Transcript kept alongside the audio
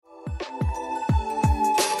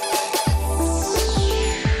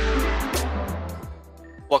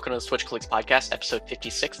welcome to the Switch Clicks Podcast, episode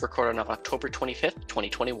 56, recorded on October 25th,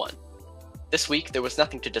 2021. This week, there was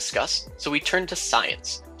nothing to discuss, so we turned to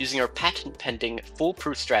science. Using our patent-pending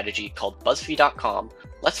foolproof strategy called BuzzFeed.com,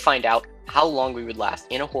 let's find out how long we would last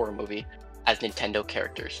in a horror movie as Nintendo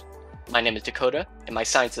characters. My name is Dakota, and my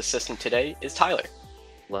science assistant today is Tyler.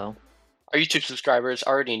 Hello. Our YouTube subscribers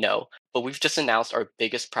already know, but we've just announced our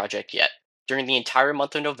biggest project yet. During the entire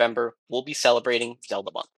month of November, we'll be celebrating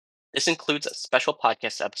Zelda Month. This includes special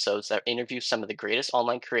podcast episodes that interview some of the greatest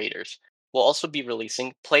online creators. We'll also be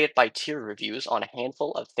releasing Play It by Tier reviews on a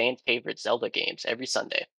handful of fan-favorite Zelda games every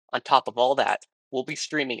Sunday. On top of all that, we'll be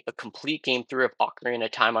streaming a complete game through of Ocarina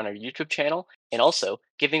of Time on our YouTube channel, and also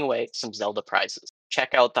giving away some Zelda prizes.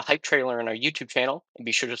 Check out the hype trailer on our YouTube channel, and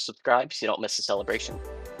be sure to subscribe so you don't miss the celebration.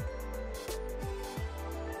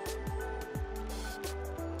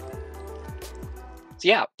 So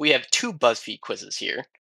yeah, we have two BuzzFeed quizzes here.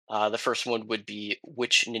 The first one would be,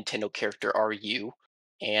 which Nintendo character are you?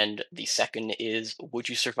 And the second is, would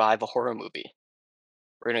you survive a horror movie?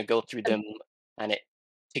 We're going to go through them and it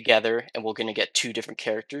together, and we're going to get two different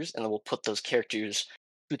characters, and then we'll put those characters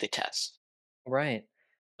to the test. Right.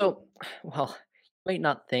 So, well, you might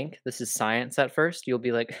not think this is science at first. You'll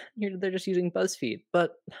be like, they're just using BuzzFeed.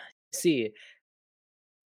 But see,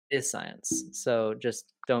 it is science. So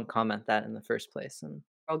just don't comment that in the first place, and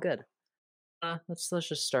all good. Let's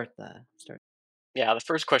just start. Yeah, the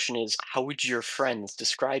first question is, how would your friends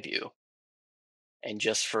describe you? And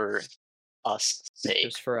just for us sake,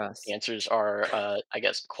 Just for us. the answers are, I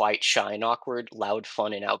guess, quiet, shy, and awkward, loud,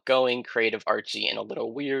 fun, and outgoing, creative, artsy, and a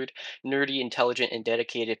little weird, nerdy, intelligent, and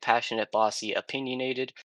dedicated, passionate, bossy,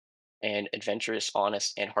 opinionated, and adventurous,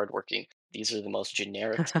 honest, and hardworking. These are the most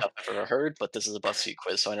generic stuff I've ever heard, but this is a BuzzFeed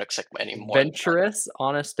quiz, so I don't expect any more than that. Adventurous,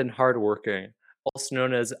 honest, and hardworking. Also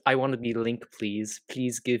known as I want to be Link, please.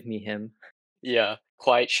 Please give me him. Yeah,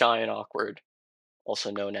 quiet, shy, and awkward, also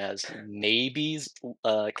known as maybe's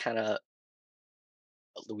kind of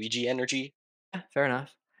Luigi energy. Yeah, fair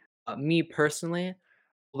enough. Me personally,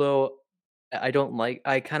 although I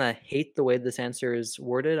kind of hate the way this answer is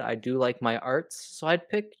worded. I do like my arts, so I'd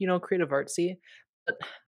pick, creative artsy. But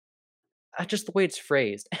just the way it's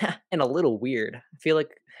phrased and a little weird. I feel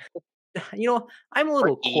like, I'm a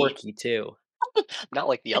little Quirky, quirky too. not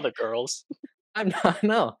like the other girls. I'm not,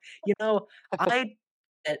 no. I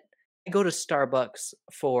I go to Starbucks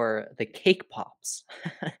for the cake pops,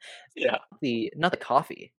 Yeah, not the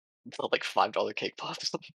coffee. for like $5 cake pops.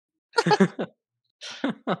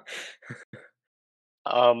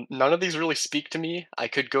 None of these really speak to me. I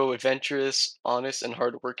could go adventurous, honest, and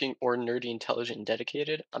hardworking, or nerdy, intelligent, and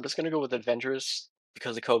dedicated. I'm just gonna go with adventurous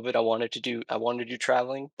because of COVID. I wanted to do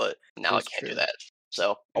traveling, but now I It's can't do true. that.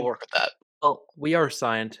 So I'll work with that. Well, we are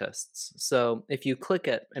scientists, so if you click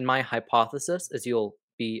it, and my hypothesis is you'll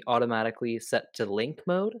be automatically set to link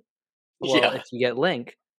mode. Well, Yeah, if you get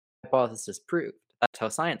link, hypothesis proved. That's how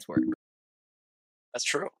science works. that's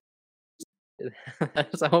true.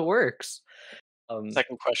 That's how it works. Um,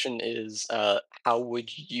 Second question is, how would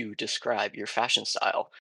you describe your fashion style?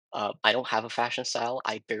 I don't have a fashion style.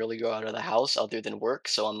 I barely go out of the house other than work,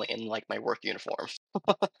 so I'm in like my work uniform.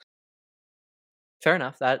 Fair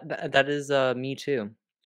enough. That is me too.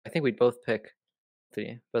 I think we'd both pick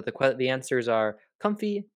comfy, but the answers are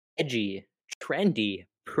comfy, edgy, trendy,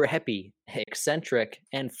 preppy, eccentric,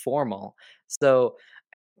 and formal. So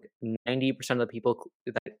 90% of the people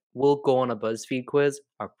that will go on a BuzzFeed quiz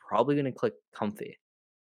are probably going to click comfy.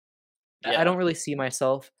 I Yeah, don't really see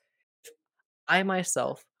myself. I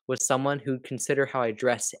myself was someone who'd consider how I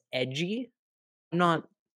dress edgy. I'm not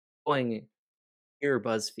going near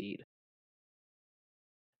BuzzFeed.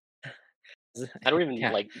 I don't even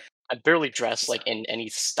Yeah. like. I barely dress like in any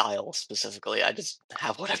style specifically. I just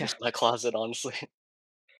have whatever's Yeah. in my closet, honestly.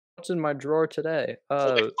 What's in my drawer today?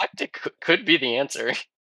 So eclectic could be the answer.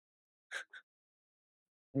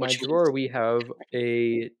 In my Which means drawer we have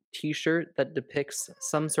a T-shirt that depicts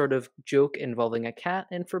some sort of joke involving a cat,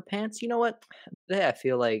 and for pants, you know what? Today I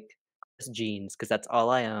feel like just jeans because that's all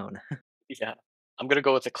I own. yeah, I'm gonna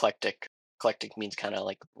go with eclectic. Eclectic means kind of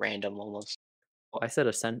like random almost. Well, I said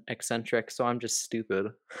eccentric, so I'm just stupid.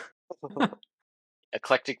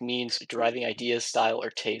 Eclectic means deriving ideas, style, or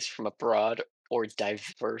taste from a broad or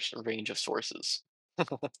diverse range of sources.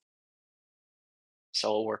 So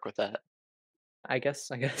I'll work with that. I guess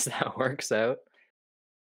that works out.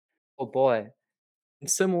 Oh boy.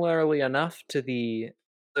 Similarly enough to the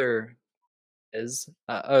other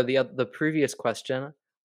the previous question,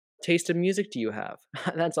 taste of music do you have?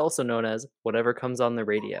 That's also known as whatever comes on the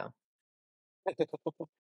radio.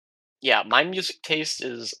 Yeah, my music taste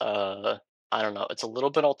is I don't know. It's a little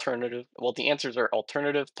bit alternative. Well, the answers are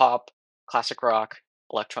alternative pop, classic rock,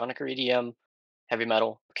 electronic or EDM, heavy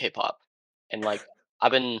metal, K-pop. And like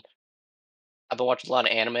I've been I've been watching a lot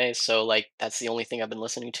of anime, so like that's the only thing I've been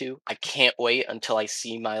listening to. I can't wait until I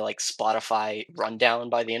see my like Spotify rundown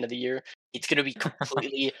by the end of the year. It's gonna be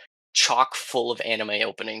completely chock full of anime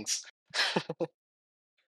openings.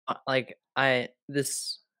 Like I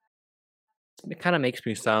this it kind of makes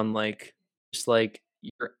me sound like just like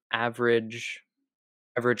your average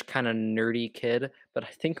kind of nerdy kid, but I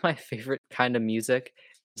think my favorite kind of music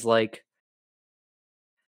is like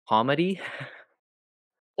comedy.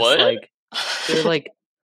 It's What? like they're like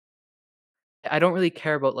I don't really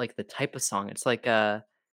care about like the type of song. It's like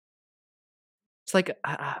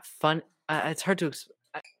fun. It's hard to.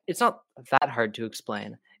 It's not that hard to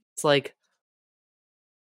explain. It's like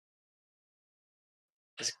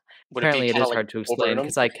Is would it be apparently it kinda is like hard to Bo explain Burnham?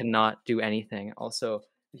 because I cannot do anything. Also,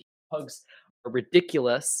 the bugs are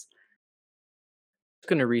ridiculous. It's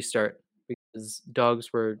gonna restart because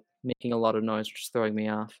dogs were making a lot of noise, which is throwing me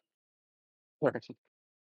off.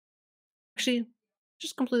 Actually,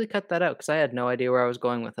 just completely cut that out because I had no idea where I was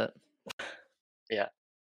going with it. Yeah,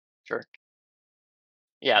 sure.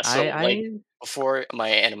 Yeah, so, like, I before my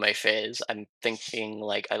anime phase, I'm thinking,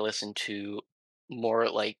 like, I listened to more,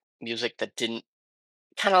 like, music that didn't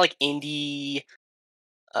kinda like indie,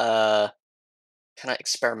 uh, kinda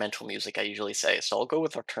experimental music, I usually say, so I'll go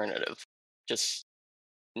with alternative. Just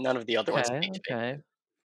none of the other ones okay, speak to me. okay. You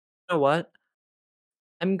know what?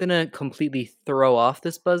 I'm gonna completely throw off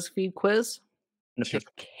this BuzzFeed quiz. I'm gonna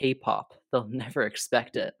pick K-pop. They'll never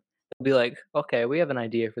expect it. They'll be like, "Okay, we have an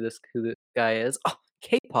idea for this who this guy is." Oh,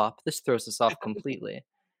 K-pop. This throws us off completely.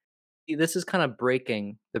 See, this is kind of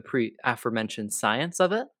breaking the pre aforementioned science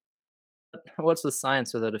of it. What's the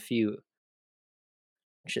science without a few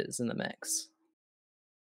inches in the mix?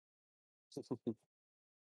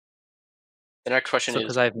 The next question So, is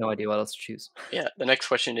because I have no idea what else to choose. yeah, the next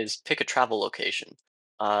question is pick a travel location.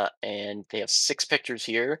 And they have 6 pictures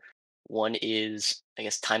here. One is, I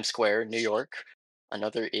guess, Times Square, New York.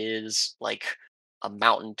 Another is, like, a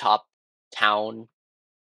mountaintop town,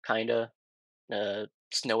 kinda,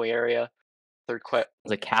 snowy area. Third que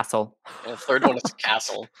It's a castle. third one is a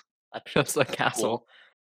castle. That's It's a cool. castle.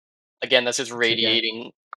 Again, this is So, yeah. radiating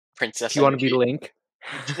If princess you want to be energy. Link,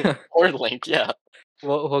 Or Link, yeah.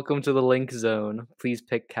 welcome to the Link zone. Please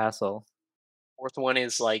pick castle. Fourth one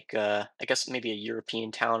is like, I guess maybe a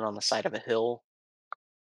European town on the side of a hill.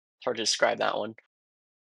 Hard to describe that one.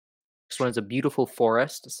 This one is a beautiful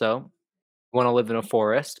forest. So, want to live in a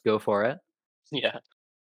forest? Go for it. Yeah.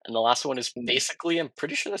 And the last one is Mm, basically, I'm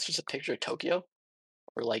pretty sure this was a picture of Tokyo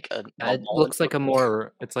or like a It mall in looks like a Tokyo.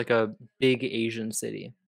 more. It's like a big Asian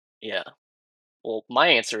city. Yeah. Well, my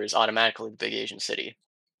answer is automatically the big Asian city.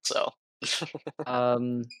 So,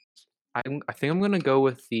 Um, I think I'm gonna go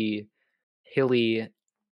with the hilly,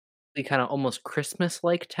 the kind of almost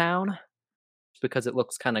Christmas-like town because it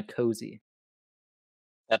looks kind of cozy.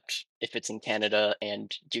 except if it's in Canada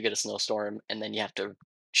and you get a snowstorm and then you have to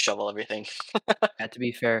shovel everything. To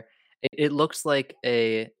be fair, it looks like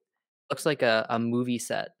a movie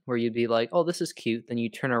set where you'd be like, "Oh, this is cute." Then you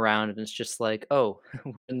turn around and it's just like, "Oh,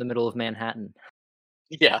 we're in the middle of Manhattan."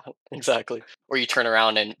 Yeah, exactly. Or you turn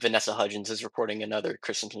around and Vanessa Hudgens is recording another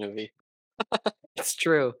Christmas movie. It's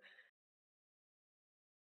true.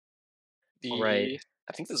 All right.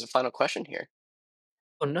 I think there's a final question here.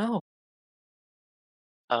 Oh no,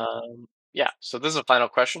 Yeah, so this is a final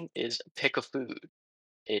question is pick a food.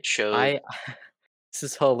 It showed I this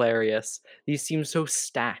is hilarious. These seem so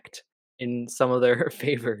stacked in some of their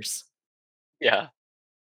favors. yeah,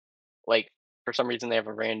 like for some reason they have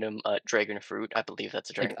a random dragon fruit. I believe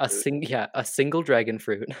that's a Like dragon a fruit. a single dragon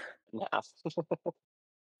fruit, Nah.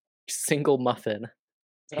 single muffin,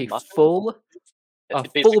 Is it a muffin? a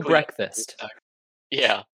It full basically breakfast,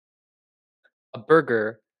 yeah, a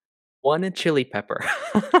burger, one chili pepper.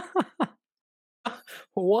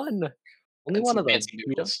 One. Only and one some of them. fancy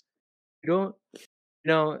noodles. You don't you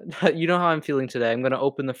know you know how I'm feeling today. I'm gonna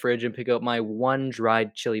open the fridge and pick out my one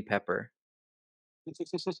dried chili pepper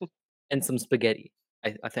and some spaghetti,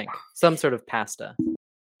 I think. Some sort of pasta.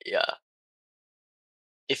 Yeah.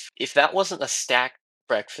 If that wasn't a stacked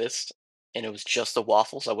breakfast and it was just the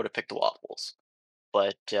waffles, I would have picked the waffles.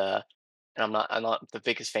 But and I'm not the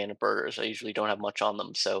biggest fan of burgers. I usually don't have much on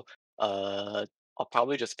them, so I'll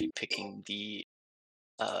probably just be picking the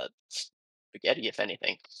spaghetti if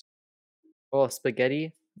anything. Oh,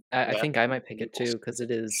 spaghetti? I Yeah, think I might pick it noodles. too because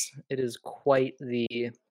it is quite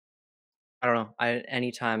the I don't know, I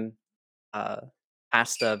anytime, uh,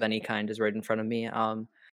 pasta of any kind is right in front of me,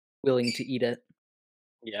 willing to eat it.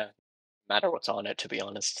 Yeah, matter what's on it, to be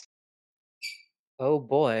honest. Oh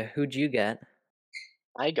boy, who'd you get?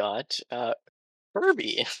 I got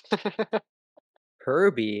Kirby.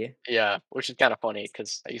 Herbie. Yeah, which is kind of funny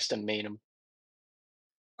because I used to main him.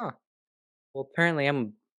 Huh. Well, apparently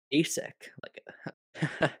I'm basic.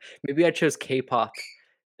 Like, maybe I chose K-pop.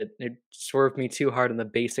 It swerved me too hard in the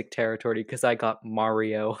basic territory because I got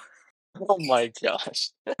Mario. Oh my gosh,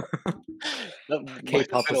 that might have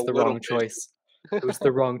K-pop been a was the little wrong bit. choice. It was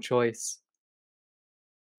the wrong choice.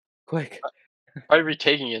 Quick, Try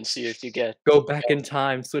retaking it and see if you get go something back in else.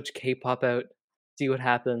 time, switch K-pop out, see what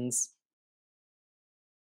happens.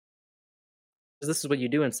 'Cause this is what you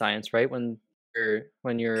do in science, right? When you're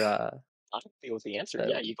I don't feel with the answer. uh,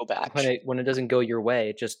 Yeah, you go back. when it doesn't go your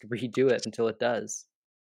way, just redo it until it does.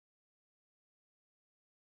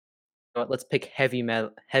 You know what, let's pick heavy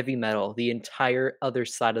metal, the entire other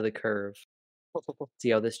side of the curve. See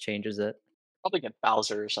how this changes it. Probably get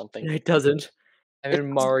Bowser or something. No, it doesn't. I'm It in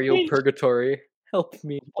doesn't Mario change. purgatory. Help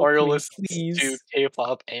Mario me, listens to please.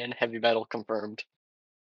 K-pop and heavy metal confirmed.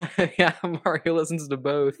 Yeah, Mario listens to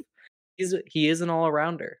both. He is an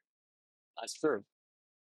all-arounder. That's true.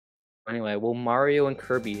 Anyway, will Mario and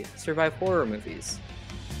Kirby survive horror movies?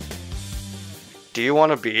 Do you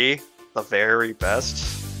want to be the very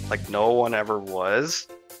best, like no one ever was?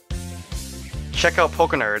 Check out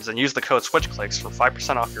PokeNerds and use the code SwitchClicks for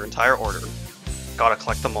 5% off your entire order. Gotta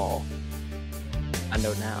collect them all. I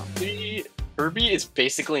know now. The Kirby is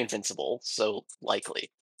basically invincible, so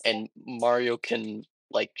likely, and Mario can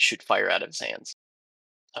like shoot fire out of his hands.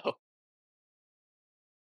 Oh,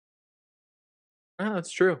 Oh,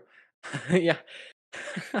 that's true. Yeah.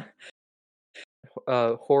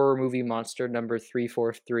 Horror movie monster number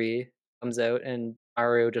 343 comes out and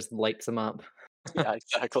Mario just lights him up. yeah,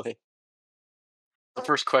 exactly. The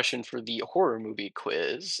first question for the horror movie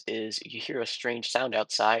quiz is: you hear a strange sound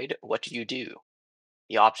outside. What do you do?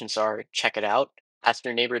 The options are: check it out, ask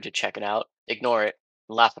your neighbor to check it out, ignore it,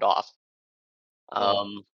 and laugh it off. Oh,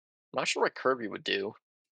 I'm not sure what Kirby would do.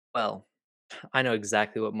 well, I know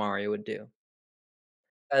exactly what Mario would do.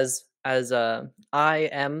 As I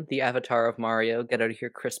am the avatar of Mario, get out of here,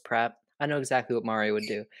 Chris Pratt. I know exactly what Mario would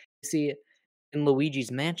do. You see, in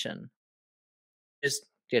Luigi's Mansion, just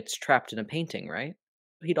gets trapped in a painting, right?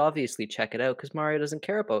 He'd obviously check it out because Mario doesn't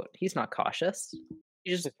care about. He's not cautious.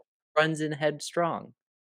 He just runs in headstrong.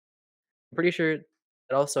 I'm pretty sure it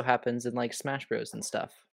also happens in like Smash Bros and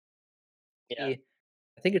stuff. Yeah, He,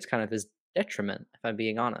 I think it's kind of his detriment, if I'm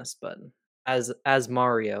being honest. But as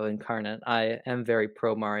Mario incarnate, I am very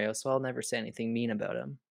pro Mario, so I'll never say anything mean about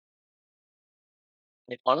him.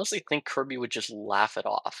 I honestly think Kirby would just laugh it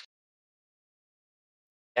off,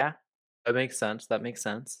 Yeah, that makes sense. That makes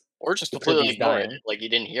sense. or just With completely Kirby's ignore it, dying, like you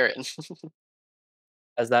didn't hear it.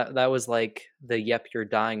 as that was like the "Yep, you're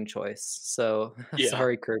dying" choice. So Yeah,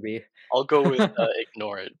 sorry, Kirby. I'll go with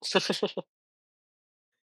ignore it.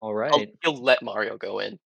 All right, You'll let Mario go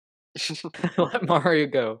in. let Mario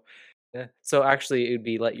go. Yeah. So actually, it would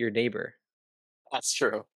be let your neighbor. That's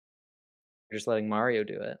true. You're just letting Mario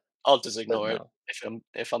do it. I'll just But ignore it no,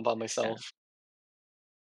 if I'm by yeah. myself.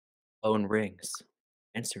 Phone rings.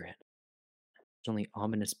 Answer it. There's only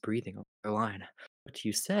ominous breathing on the other line. What do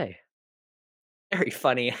you say? Very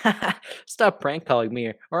funny. Stop prank calling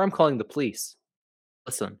me, or I'm calling the police.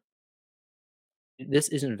 Listen, this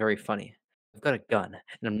isn't very funny. I've got a gun,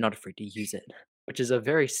 and I'm not afraid to use it. Which is a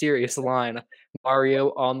very serious line. Mario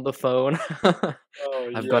on the phone.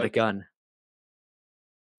 Oh I've got yeah. a gun.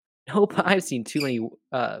 Nope, I've seen too many.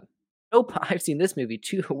 Nope, I've seen this movie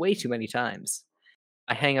way too many times.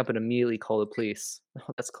 I hang up and immediately call the police.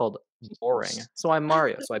 That's called boring. So I'm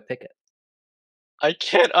Mario, so I pick it. I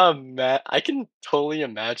can totally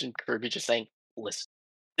imagine Kirby just saying, "Listen,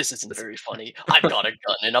 this isn't Listen. very funny. I've got a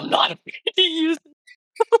gun and I'm not afraid to use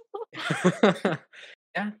it."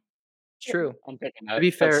 Yeah, it's true. I'm picking To that. be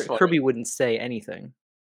That's fair, funny. Kirby wouldn't say anything,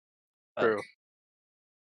 but True.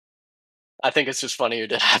 I think it's just funnier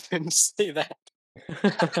to have him say that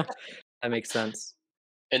that makes sense.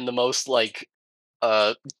 in the most like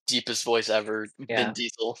uh deepest voice ever, Vin Yeah.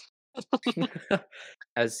 Diesel.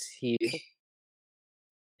 As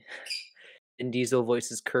Vin Diesel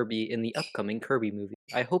voices Kirby in the upcoming Kirby movie.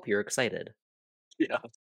 I hope you're excited. Yeah.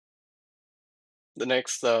 The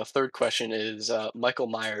next third question is Michael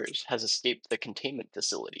Myers has escaped the containment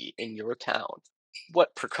facility in your town.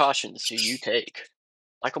 What precautions do you take?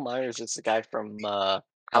 Michael Myers is the guy from Halloween,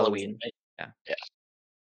 Halloween. right? Yeah. Yeah.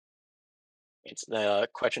 It's the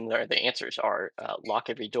question there. The answers are lock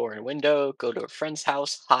every door and window, go to a friend's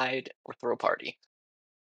house, hide, or throw a party.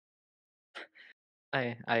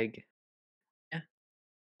 I yeah.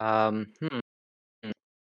 Um, hmm.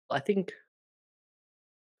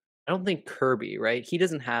 I don't think Kirby, right? He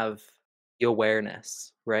doesn't have the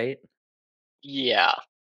awareness, right? Yeah,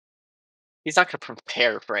 he's not gonna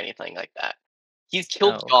prepare for anything like that. He's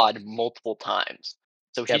killed Oh, God multiple times,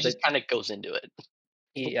 so yeah, he just but kind of goes into it.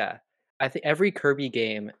 yeah, I think every Kirby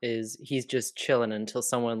game is he's just chilling until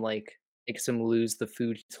someone like makes him lose the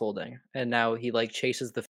food he's holding, and now he like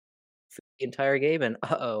chases the the entire game, and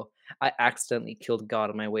uh-oh, I accidentally killed God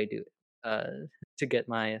on my way uh to get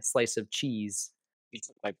my slice of cheese. You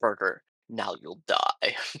took my burger, now you'll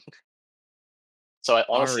die. So I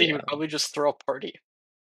honestly, he would Mario. probably just throw a party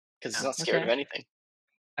because he's Yeah, not scared of okay. anything.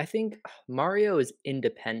 I think Mario is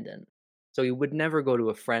independent, so he would never go to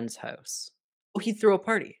a friend's house. Oh, he'd throw a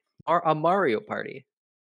party, or a Mario party.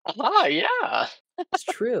 Aha, yeah. It's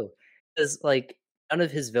true, because like none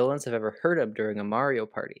of his villains have ever hurt him during a Mario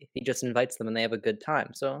party. He just invites them and they have a good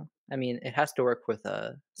time. So I mean, it has to work with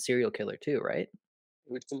a serial killer too, right?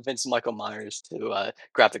 He would convince Michael Myers to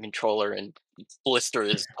grab the controller and blister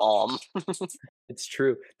his palm. It's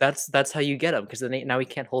true. That's how you get him because then now he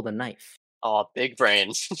can't hold a knife. Oh, big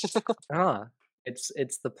brains. Ah, it's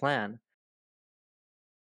the plan.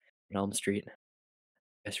 On Elm Street,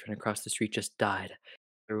 best friend across the street just died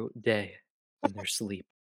through day in their sleep.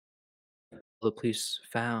 All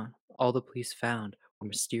the police found were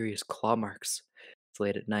mysterious claw marks. It's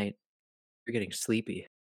late at night. You're getting sleepy.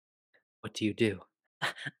 What do you do?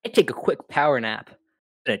 I take a quick power nap. I'm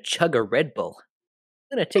gonna chug a Red Bull.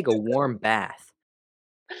 I'm gonna take a warm bath.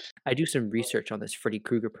 I do some research on this Freddy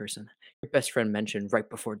Krueger person your best friend mentioned right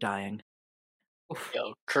before dying. Oof.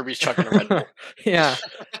 Yo, Kirby's chugging a Red Bull. Yeah.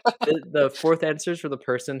 The fourth answer is for the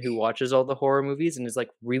person who watches all the horror movies and is like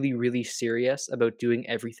really, really serious about doing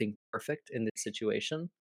everything perfect in this situation.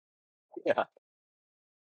 Yeah.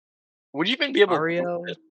 Would you even be able to Google Mario,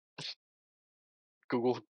 it?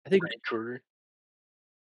 Google I think Freddy Krueger?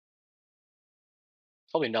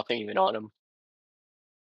 Probably nothing even on him.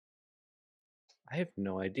 I have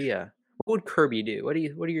no idea. What would Kirby do? What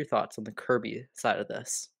are your thoughts on the Kirby side of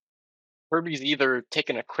this? Kirby's either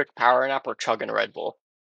taking a quick power nap or chugging a Red Bull.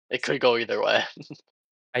 It could go either way.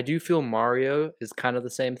 I do feel Mario is kind of the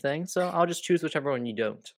same thing, so I'll just choose whichever one you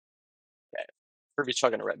don't. Okay. Kirby's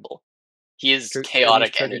chugging a Red Bull. He is Kirby's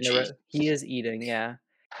chaotic chugging the energy. he is eating, yeah.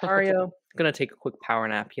 Mario, gonna take a quick power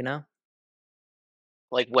nap, you know?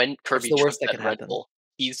 Like when What's Kirby the chugs worst that that could Red happen? Bull,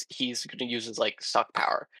 he's gonna use his like suck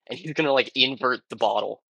power, and he's gonna like invert the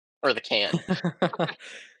bottle or the can.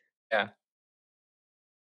 Yeah.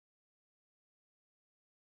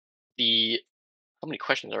 The how many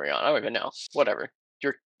questions are we on? I don't even know. Whatever.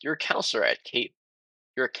 You're a counselor at Cape.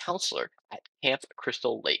 You're a counselor at Camp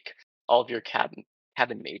Crystal Lake. All of your cabin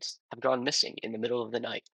mates have gone missing in the middle of the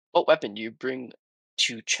night. What weapon do you bring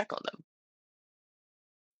to check on them?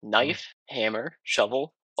 Oh. Knife, hammer,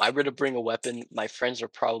 shovel. Why would I bring a weapon? My friends are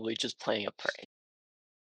probably just playing a prank.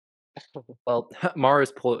 Well,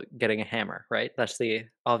 getting a hammer, right? That's the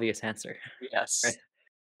obvious answer, right? Yes.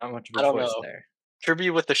 Not much of a I don't choice know. there. Kirby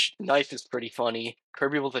with the knife is pretty funny.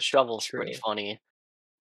 Kirby with a shovel is pretty True. funny.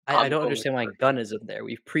 I I'm don't going with understand why Kirby. gun isn't there.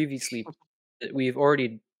 We've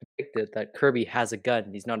already depicted that Kirby has a gun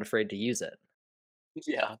and he's not afraid to use it.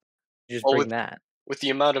 Yeah. You just Well, bring that. with the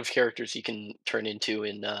amount of characters he can turn into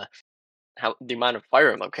in how the amount of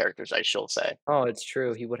Fire Emblem characters I shall say, Oh, it's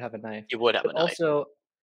true, he would have a knife. he would have But a knife. also,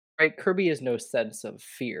 right, Kirby has no sense of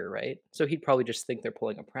fear, right? So he'd probably just think they're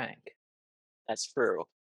pulling a prank. That's true.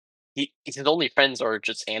 His only friends are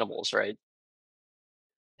just animals, right?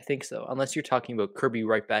 I think so, unless you're talking about Kirby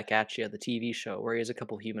Right Back at Ya, the TV show, where he has a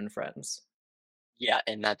couple human friends. Yeah,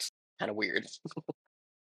 and that's kind of weird.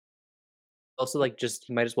 Also, like, just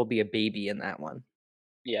he might as well be a baby in that one.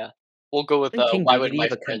 Yeah. We'll go with Didn't King why would Dedede my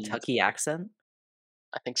have a friends Kentucky accent?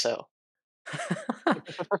 I think so.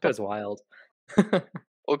 That was wild.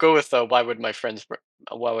 We'll go with why would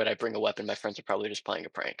I bring a weapon? My friends are probably just playing a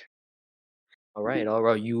prank. All right,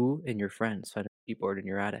 you and your friends find a keyboard in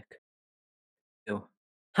your attic. You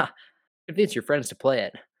ha! Convince your friends to play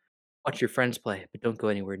it. Watch your friends play, but don't go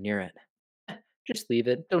anywhere near it. Just leave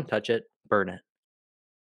it, don't touch it, burn it.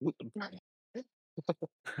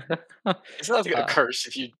 It's not like a Uh, curse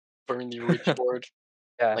if you burn the Ouija board.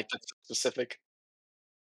 yeah. Like that's specific.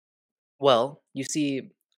 Well, you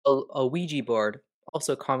see, a Ouija board,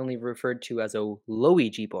 also commonly referred to as a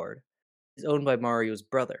Luigi board, is owned by Mario's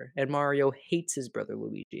brother, and Mario hates his brother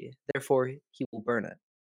Luigi. Therefore, he will burn it.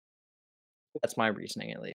 That's my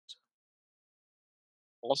reasoning, at least.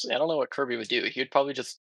 Honestly, I don't know what Kirby would do. He would probably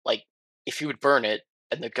just like if he would burn it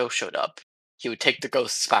and the ghost showed up, he would take the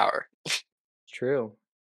ghost's power. It's true.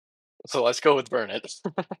 So let's go with burn it.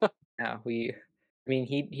 Yeah, I mean,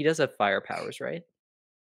 he does have fire powers, right?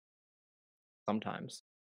 sometimes.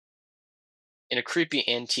 In a creepy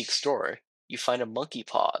antique store, you find a monkey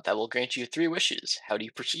paw that will grant you 3 wishes. How do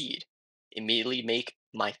you proceed? Immediately make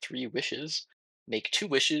my 3 wishes, make 2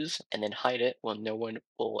 wishes, and then hide it when no one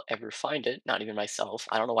will ever find it, not even myself.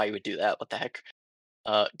 I don't know why you would do that. What the heck?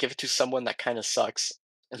 Give it to someone that kind of sucks,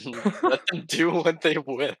 and let them do what they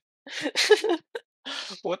will.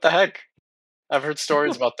 What the heck? I've heard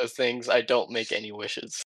stories about those things. I don't make any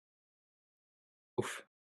wishes. Oof.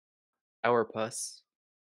 Sourpuss.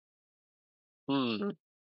 Hmm.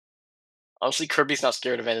 Honestly, Kirby's not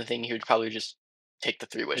scared of anything. He would probably just take the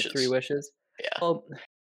three The 3 wishes. wishes. Yeah. Well,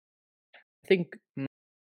 I think I'm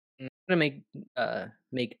gonna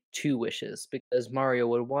make 2 wishes because Mario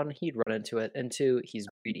would 1, he'd run into it, and 2, he's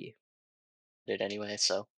greedy. Did anyway,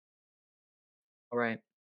 so. All right.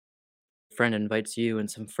 A friend invites you and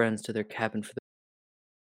some friends to their cabin for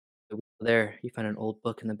the week. There, you find an old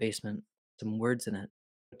book in the basement, some words in it.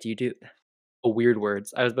 What do you do? Oh, weird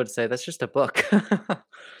words. I was about to say that's just a book.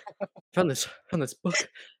 Found this book,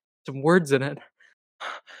 some words in it.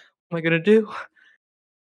 What am I gonna do?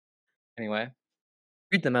 Anyway,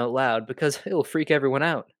 read them out loud because it'll freak everyone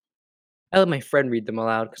out. I let my friend read them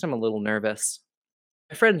aloud because I'm a little nervous.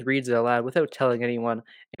 My friend reads it aloud without telling anyone,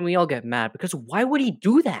 and we all get mad because why would he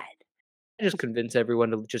do that? I just convince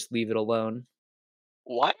everyone to just leave it alone.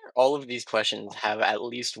 Why are all of these questions have at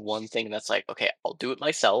least one thing that's like, okay, I'll do it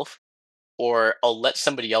myself, or I'll let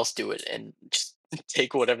somebody else do it and just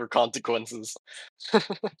take whatever consequences.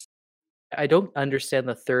 I don't understand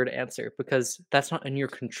the third answer because that's not in your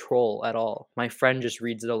control at all. My friend just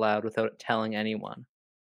reads it aloud without telling anyone.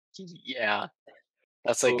 Yeah,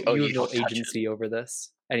 that's So like, oh, you you have no don't touch it. agency over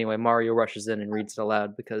this. Anyway, Mario rushes in and reads it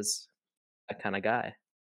aloud because that kind of guy.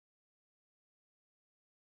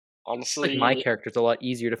 Like my Honestly, character's a lot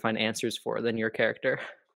easier to find answers for than your character.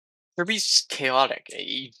 Kirby's chaotic.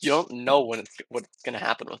 You don't know what's gonna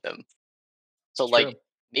happen with him. So It's like, true.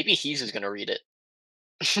 maybe he's just gonna read it.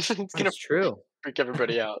 It's gonna That's true. freak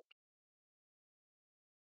everybody out.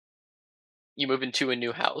 You move into a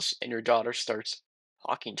new house, and your daughter starts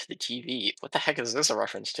talking to the TV. What the heck is this a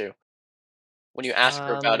reference to? When you ask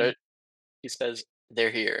her about Um, it, she says,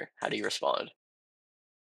 "They're here." How do you respond?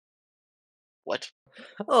 What?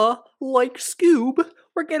 like Scoob,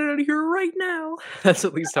 we're getting out of here right now. That's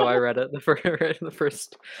at least how I read it. The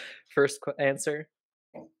first answer.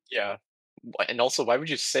 Yeah. And also, why would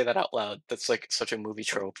you say that out loud? That's like such a movie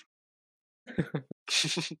trope.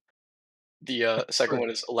 The second one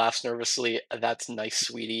is laughs nervously. That's nice,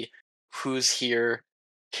 sweetie. Who's here?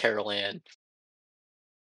 Carol Ann.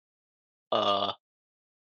 Uh,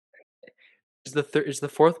 Is the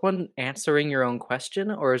fourth one answering your own question,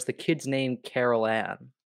 or is the kid's name Carol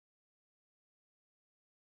Ann?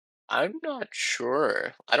 I'm not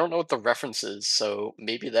sure. I don't know what the reference is, so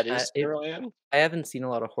maybe that is It Carol Ann. I haven't seen a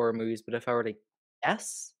lot of horror movies, but if I were to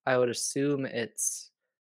guess, I would assume it's,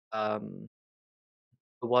 um,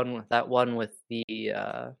 the one with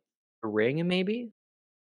the ring, maybe?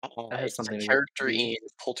 That has It's a something to do with character TV. in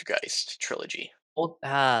Poltergeist trilogy. Well,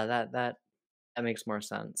 that makes more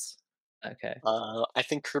sense. Okay, I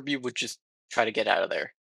think Kirby would just try to get out of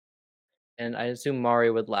there. and I assume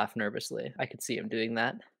Mario would laugh nervously. I could see him doing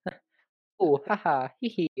that. "Ooh, haha,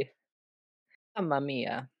 hee hee, mamma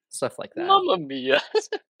mia," stuff like that. Mamma mia!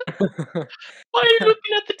 Why are you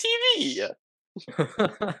looking at the TV?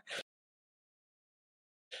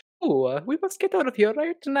 "Ooh, we must get out of here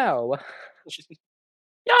right now."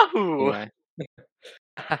 Yahoo! Anyway.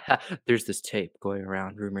 There's this tape going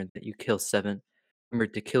around rumored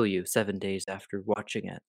to kill you 7 days after watching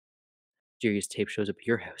it. Mysterious tape shows up at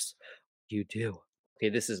your house. What do you do? Okay,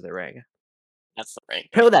 this is the ring. That's the rank.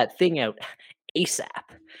 Throw that thing out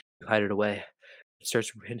ASAP. You hide it away. It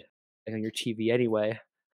starts raining on your TV anyway.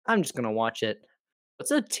 I'm just gonna watch it.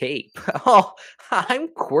 What's a tape? Oh, I'm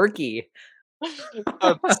quirky.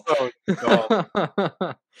 That's so dumb.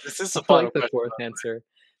 I This is the final like the question. fourth answer.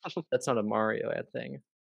 That's not a Mario ad thing.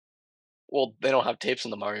 Well, they don't have tapes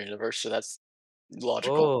in the Mario universe, so that's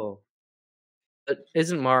logical. Oh. But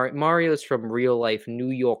isn't Mario's from real life New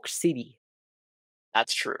York City?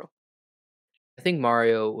 That's true. I think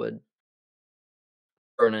Mario would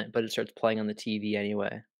burn it, but it starts playing on the TV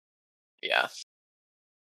anyway. Yeah.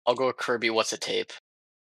 I'll go with Kirby. What's a tape?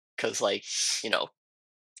 Because, like, you know,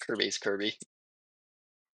 Kirby's Kirby.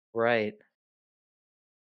 Right.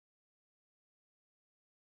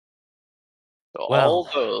 So all Well,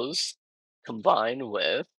 those combined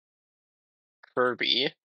with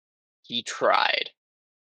Kirby, he tried.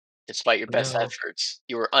 Despite your best no. efforts,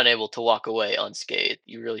 you were unable to walk away unscathed.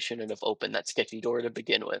 You really shouldn't have opened that sketchy door to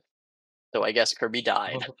begin with. So I guess Kirby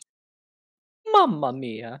died. Mamma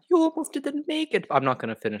mia, you almost didn't make it. I'm not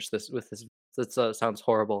gonna finish this with this. This sounds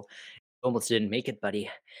horrible. You almost didn't make it, buddy.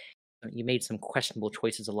 You made some questionable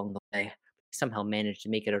choices along the way. You somehow managed to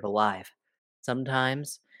make it out alive.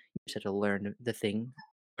 Sometimes you just have to learn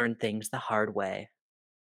things the hard way.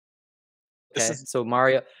 This Okay, is so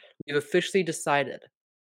Mario, we've officially decided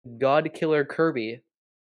God Killer Kirby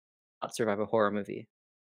not survive a horror movie.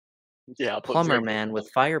 yeah, but Plumber very Man with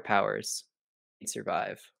fire powers he'd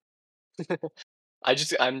survive.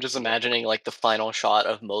 I'm just imagining like the final shot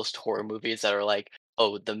of most horror movies that are like,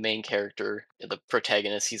 oh, the main character, the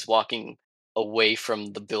protagonist, he's walking away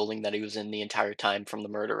from the building that he was in the entire time from the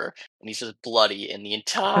murderer, and he's just bloody, and the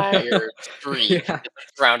entire street Yeah. is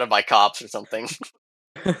surrounded by cops or something.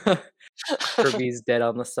 Kirby's dead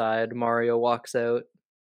on the side. Mario walks out,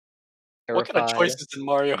 What kind of terrified. choices did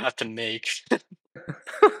Mario have to make?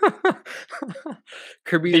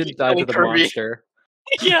 Kirby Maybe then died to killing the Kirby. monster.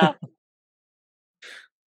 Yeah.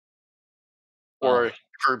 Well, Or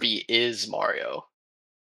Kirby is Mario.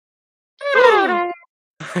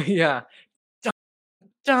 yeah. Dun,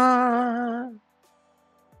 dun.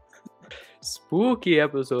 Spooky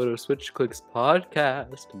episode of Switch Clicks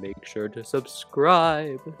podcast. Make sure to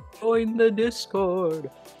subscribe. Join the Discord.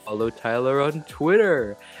 Follow Tyler on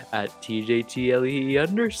Twitter at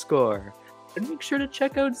TJTLE_. And make sure to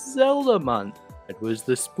check out Zelda Month. It was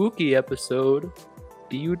the spooky episode.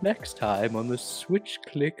 See you next time on the Switch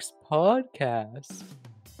Clicks podcast.